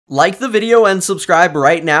Like the video and subscribe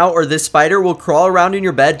right now or this spider will crawl around in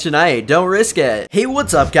your bed tonight. Don't risk it. Hey,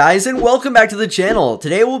 what's up guys and welcome back to the channel.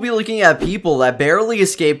 Today we'll be looking at people that barely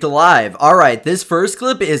escaped alive. Alright, this first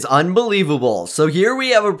clip is unbelievable. So here we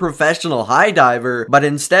have a professional high diver, but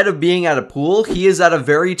instead of being at a pool, he is at a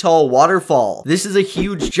very tall waterfall. This is a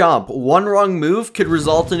huge jump. One wrong move could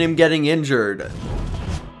result in him getting injured.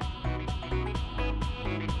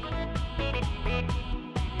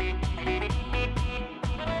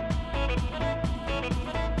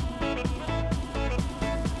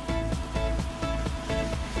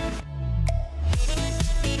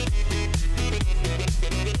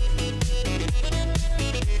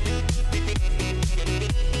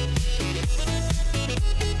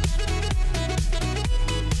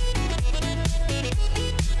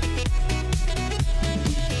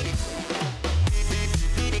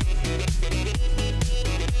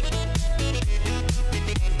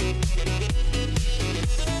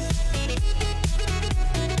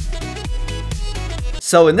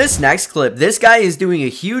 So in this next clip, this guy is doing a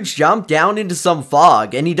huge jump down into some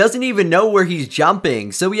fog, and he doesn't even know where he's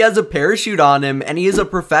jumping, so he has a parachute on him, and he is a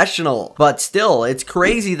professional. But still, it's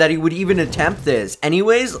crazy that he would even attempt this.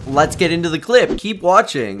 Anyways, let's get into the clip. Keep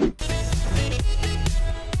watching.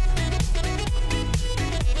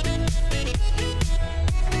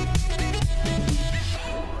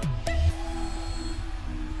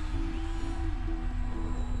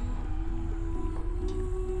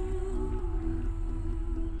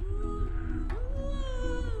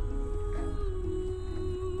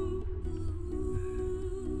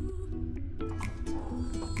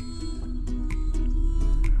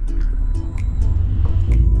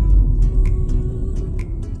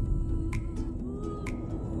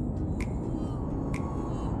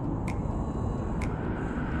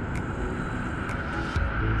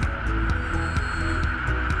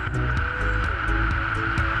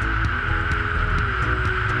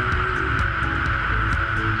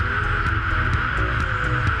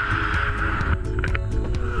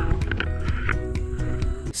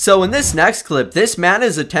 So in this next clip, this man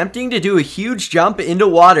is attempting to do a huge jump into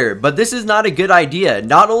water, but this is not a good idea.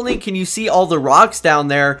 Not only can you see all the rocks down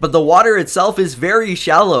there, but the water itself is very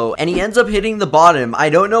shallow, and he ends up hitting the bottom. I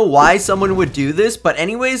don't know why someone would do this, but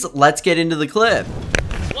anyways, let's get into the clip.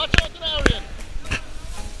 Watch out there, Arian.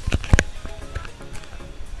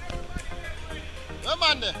 Come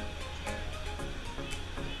on there.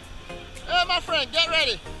 Hey, my friend, get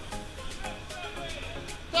ready.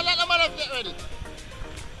 Tell that man to get ready.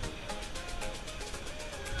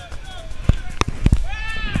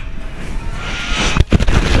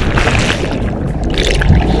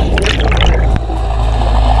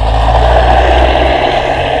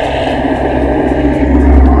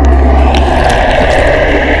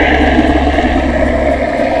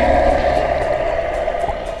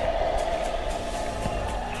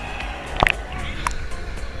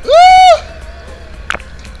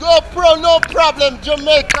 No problem,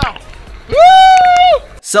 Jamaica. Woo!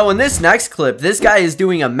 So in this next clip, this guy is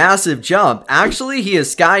doing a massive jump. Actually, he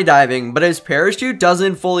is skydiving, but his parachute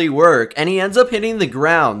doesn't fully work, and he ends up hitting the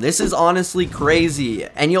ground. This is honestly crazy,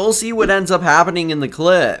 and you'll see what ends up happening in the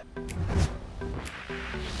clip.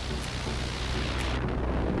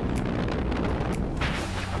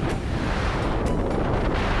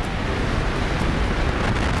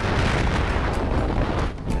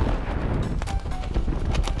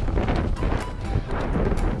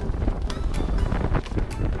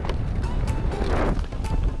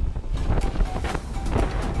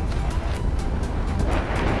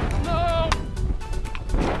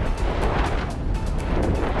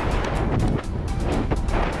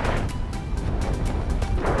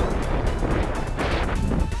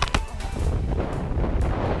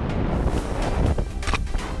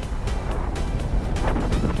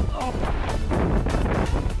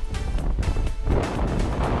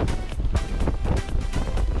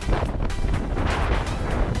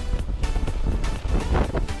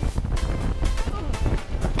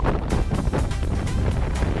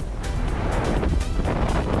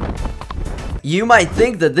 You might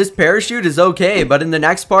think that this parachute is okay, but in the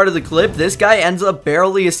next part of the clip, this guy ends up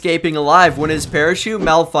barely escaping alive when his parachute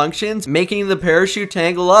malfunctions, making the parachute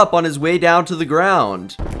tangle up on his way down to the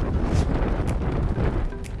ground.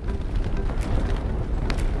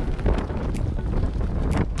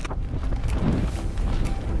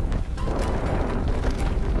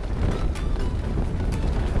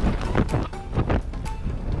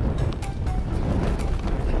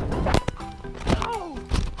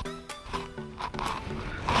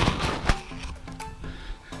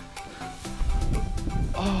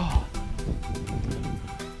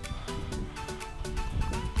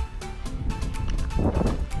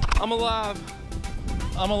 I'm alive.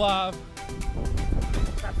 I'm alive.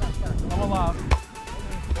 I'm alive.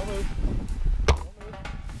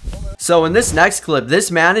 So in this next clip,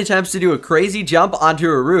 this man attempts to do a crazy jump onto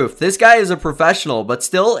a roof. This guy is a professional, but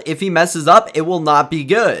still, if he messes up, it will not be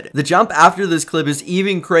good. The jump after this clip is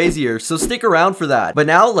even crazier, so stick around for that. But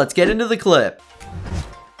now, let's get into the clip.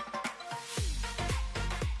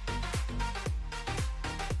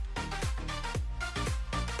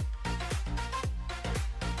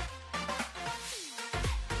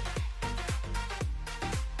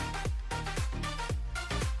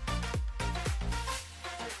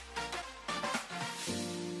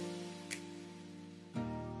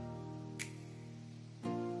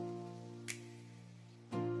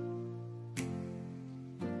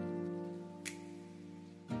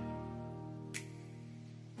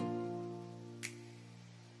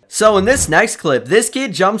 So in this next clip, this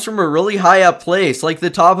kid jumps from a really high up place, like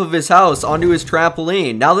the top of his house, onto his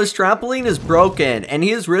trampoline. Now this trampoline is broken, and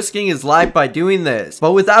he is risking his life by doing this.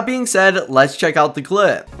 But with that being said, let's check out the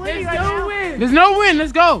clip. There's no win. There's no win.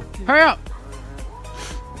 Let's go. Hurry up.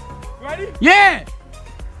 Ready? Yeah.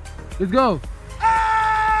 Let's go.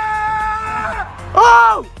 Ah!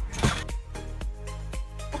 Oh!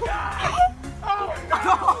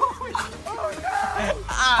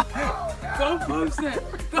 Don't post it!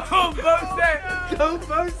 Don't post it! Don't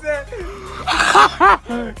post it!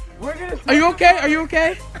 We're gonna. Are you okay? Are you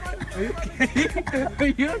okay? Are you okay? Are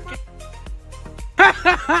you okay?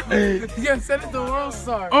 Yeah, send it to World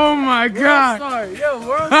Star. Oh my God! World Star. Yeah,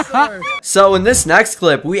 World Star. So in this next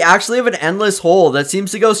clip, we actually have an endless hole that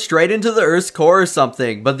seems to go straight into the Earth's core or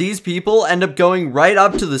something, but these people end up going right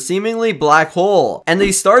up to the seemingly black hole, and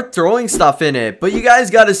they start throwing stuff in it, but you guys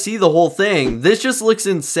gotta see the whole thing. This just looks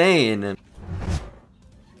insane.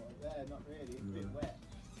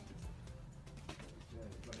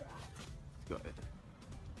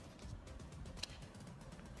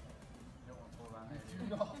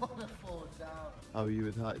 How are you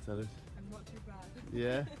with heights, Alice? I'm not too bad.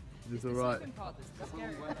 Yeah? Is this alright?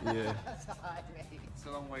 Yeah. It's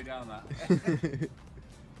a long way down that.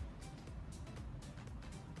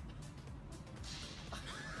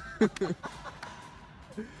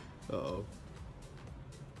 Uh-oh.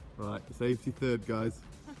 Right, safety third, guys.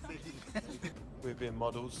 We're being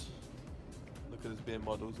models. Look at us being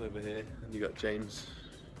models over here. And you got James,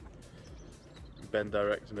 Ben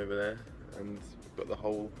directing over there, and we've got the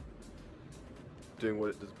whole doing what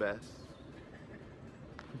it does best.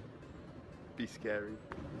 Be scary.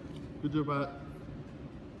 Good job at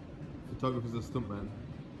photographer's a stuntman.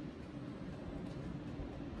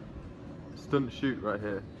 Stunt shoot right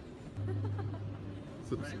here.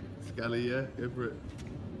 Scally, yeah, go for it.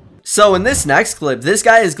 So in this next clip, this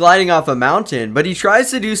guy is gliding off a mountain, but he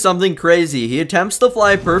tries to do something crazy. He attempts to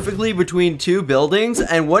fly perfectly between two buildings,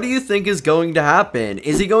 and what do you think is going to happen?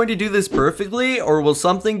 Is he going to do this perfectly, or will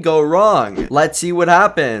something go wrong? Let's see what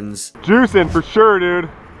happens. Juicing for sure, dude.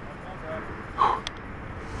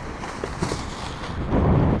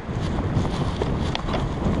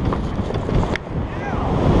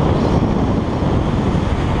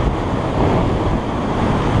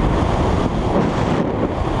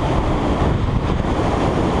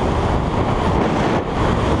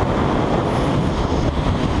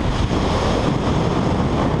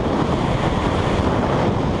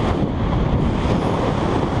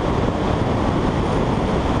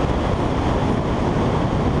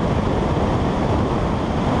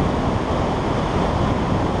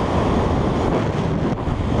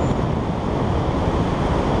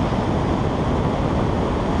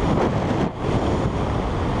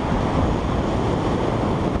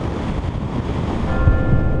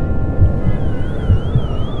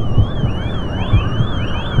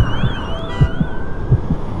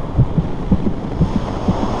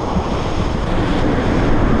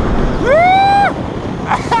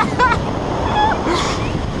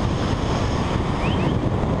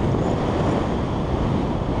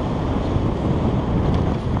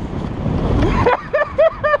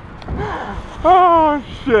 Oh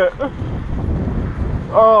shit.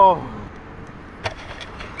 Oh.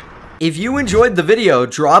 If you enjoyed the video,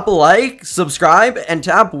 drop a like, subscribe, and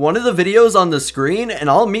tap one of the videos on the screen, and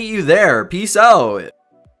I'll meet you there. Peace out.